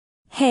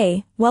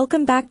Hey,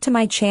 welcome back to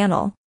my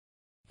channel.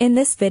 In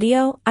this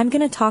video, I'm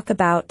gonna talk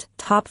about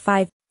top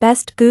 5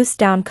 best Goose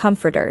down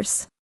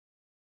comforters.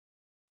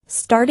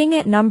 Starting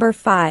at number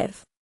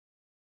 5.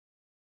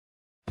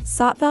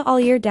 Saatva All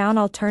Year Down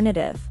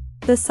Alternative.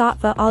 The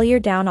Saatva All Year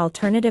Down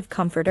Alternative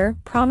Comforter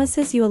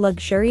promises you a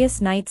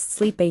luxurious night's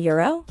sleep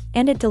 €,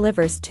 and it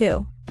delivers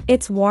too.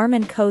 It's warm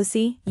and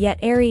cozy, yet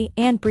airy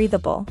and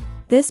breathable.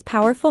 This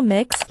powerful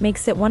mix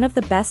makes it one of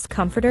the best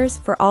comforters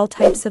for all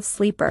types of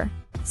sleeper.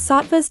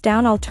 Saatva's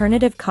Down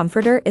Alternative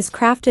Comforter is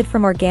crafted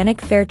from organic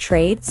fair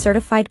trade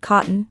certified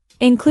cotton,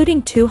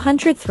 including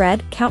 200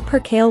 thread count per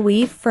kail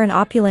weave for an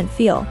opulent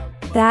feel.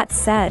 That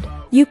said,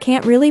 you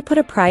can't really put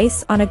a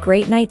price on a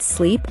great night's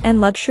sleep, and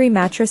luxury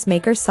mattress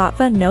maker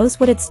Saatva knows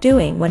what it's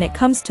doing when it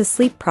comes to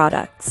sleep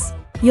products.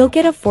 You'll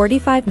get a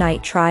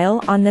 45-night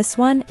trial on this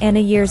one and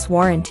a year's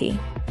warranty.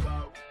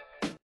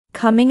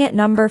 Coming at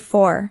number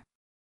 4.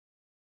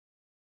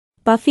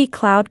 Buffy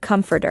Cloud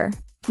Comforter.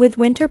 With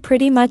winter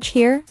pretty much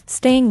here,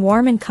 staying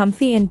warm and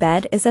comfy in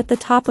bed is at the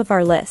top of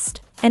our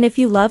list. And if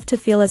you love to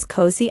feel as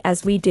cozy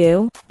as we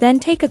do, then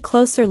take a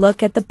closer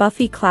look at the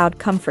Buffy Cloud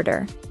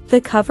Comforter.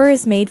 The cover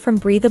is made from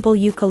breathable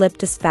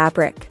eucalyptus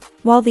fabric,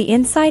 while the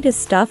inside is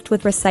stuffed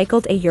with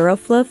recycled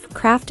Eurofluff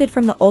crafted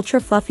from the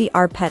ultra-fluffy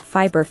rPET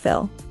fiber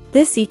fill.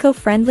 This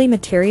eco-friendly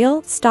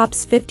material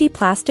stops 50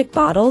 plastic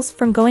bottles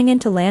from going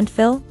into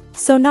landfill,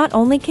 so not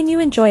only can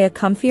you enjoy a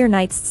comfier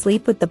night's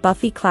sleep with the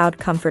Buffy Cloud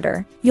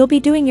Comforter, you'll be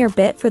doing your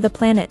bit for the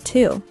planet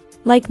too.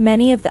 Like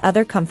many of the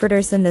other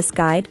comforters in this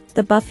guide,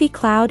 the Buffy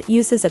Cloud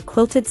uses a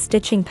quilted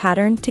stitching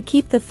pattern to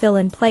keep the fill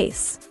in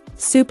place.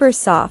 Super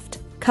soft,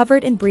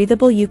 covered in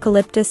breathable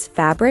eucalyptus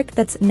fabric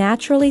that's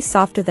naturally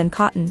softer than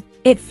cotton.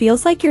 It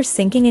feels like you're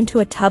sinking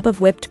into a tub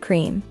of whipped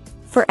cream.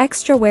 For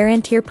extra wear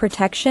and tear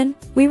protection,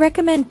 we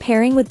recommend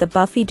pairing with the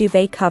Buffy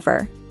duvet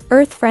cover.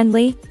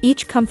 Earth-friendly,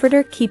 each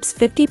comforter keeps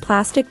 50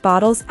 plastic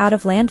bottles out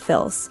of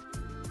landfills.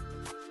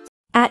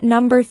 At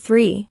number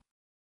 3.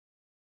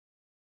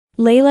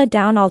 Layla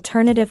Down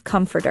Alternative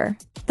Comforter.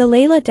 The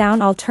Layla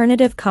Down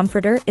Alternative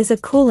Comforter is a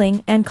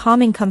cooling and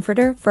calming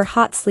comforter for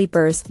hot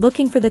sleepers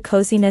looking for the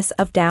coziness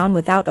of down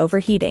without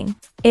overheating.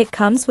 It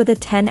comes with a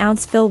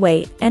 10-ounce fill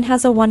weight and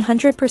has a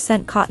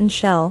 100% cotton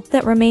shell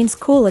that remains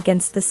cool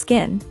against the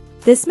skin.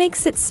 This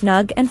makes it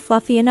snug and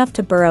fluffy enough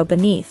to burrow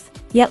beneath,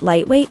 yet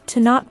lightweight to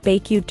not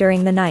bake you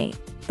during the night.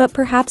 But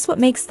perhaps what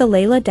makes the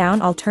Layla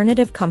Down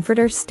Alternative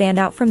Comforter stand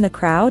out from the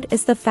crowd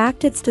is the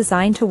fact it's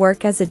designed to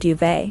work as a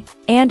duvet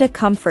and a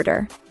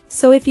comforter.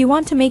 So if you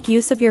want to make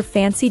use of your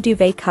fancy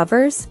duvet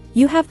covers,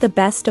 you have the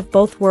best of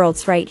both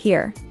worlds right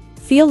here.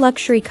 Feel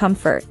luxury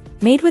comfort,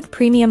 made with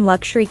premium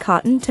luxury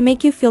cotton to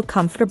make you feel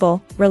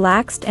comfortable,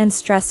 relaxed and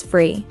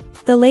stress-free.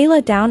 The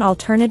Layla Down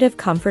Alternative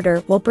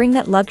Comforter will bring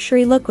that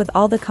luxury look with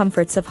all the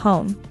comforts of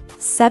home.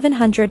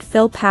 700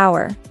 fill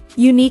power.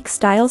 Unique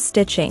style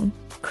stitching.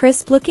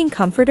 Crisp-looking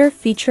comforter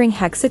featuring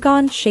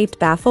hexagon-shaped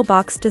baffle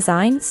box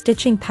design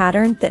stitching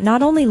pattern that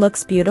not only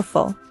looks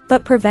beautiful,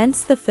 but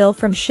prevents the fill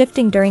from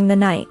shifting during the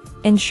night,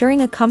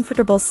 ensuring a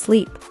comfortable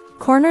sleep.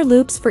 Corner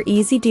loops for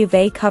easy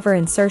duvet cover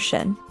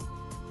insertion.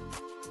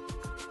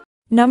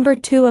 Number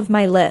 2 of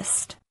my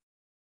list.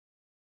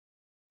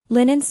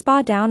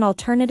 Linenspa Down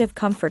Alternative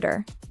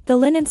Comforter. The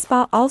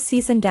Linenspa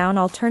All-Season Down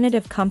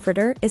Alternative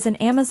Comforter is an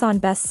Amazon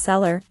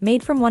bestseller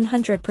made from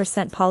 100%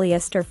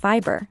 polyester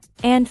fiber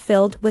and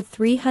filled with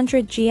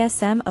 300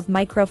 GSM of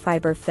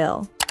microfiber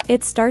fill.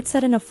 It starts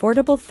at an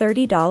affordable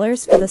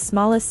 $30 for the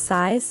smallest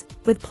size,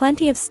 with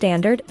plenty of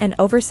standard and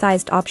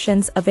oversized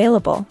options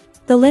available.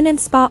 The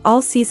Linenspa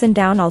All-Season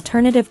Down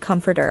Alternative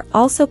Comforter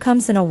also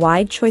comes in a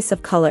wide choice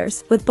of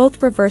colors with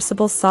both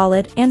reversible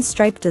solid and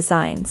striped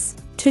designs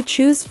to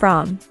choose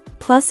from.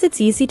 Plus it's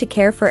easy to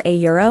care for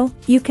 €.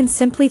 You can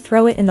simply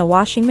throw it in the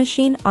washing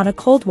machine on a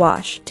cold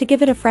wash to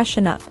give it a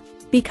freshen up.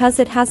 Because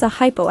it has a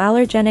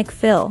hypoallergenic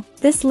fill,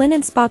 this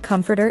Linenspa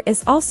comforter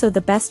is also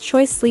the best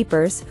choice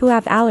sleepers who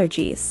have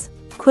allergies.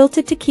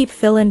 Quilted to keep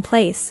fill in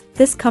place,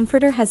 this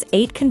comforter has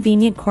 8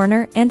 convenient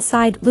corner and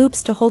side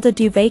loops to hold a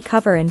duvet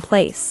cover in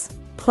place.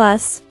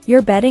 Plus,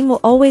 your bedding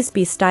will always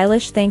be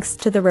stylish thanks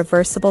to the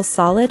reversible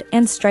solid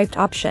and striped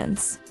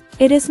options.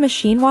 It is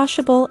machine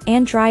washable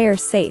and dryer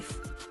safe.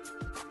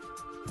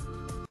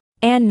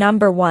 And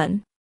number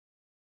 1.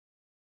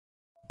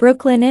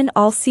 Brooklinen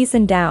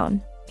All-Season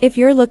Down. If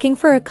you're looking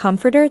for a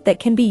comforter that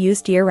can be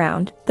used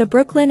year-round, the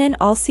Brooklinen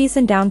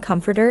All-Season Down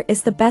Comforter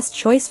is the best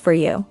choice for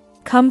you.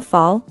 Come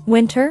fall,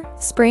 winter,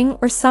 spring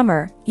or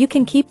summer, you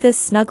can keep this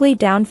snugly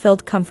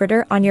down-filled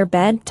comforter on your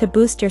bed to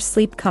boost your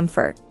sleep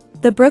comfort.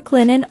 The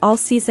Brooklinen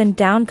All-Season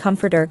Down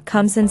Comforter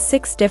comes in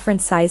 6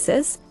 different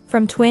sizes,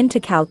 from twin to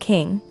cow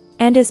king,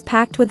 and is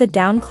packed with a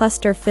down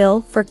cluster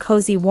fill for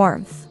cozy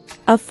warmth.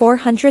 A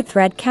 400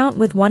 thread count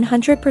with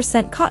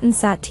 100% cotton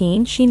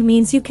sateen sheen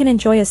means you can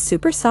enjoy a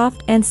super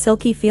soft and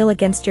silky feel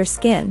against your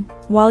skin,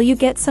 while you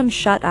get some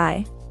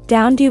shut-eye.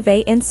 Down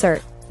duvet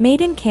insert,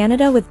 made in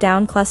Canada with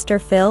down cluster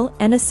fill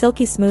and a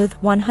silky smooth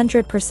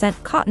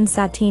 100% cotton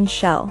sateen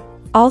shell.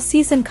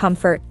 All-season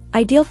comfort,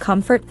 ideal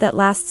comfort that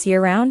lasts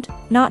year-round,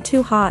 not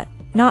too hot,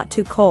 not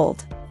too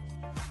cold.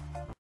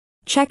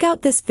 Check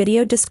out this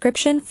video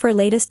description for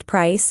latest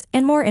price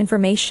and more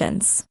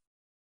informations.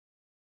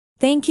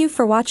 Thank you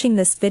for watching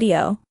this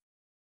video.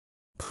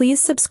 Please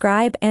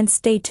subscribe and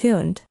stay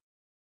tuned.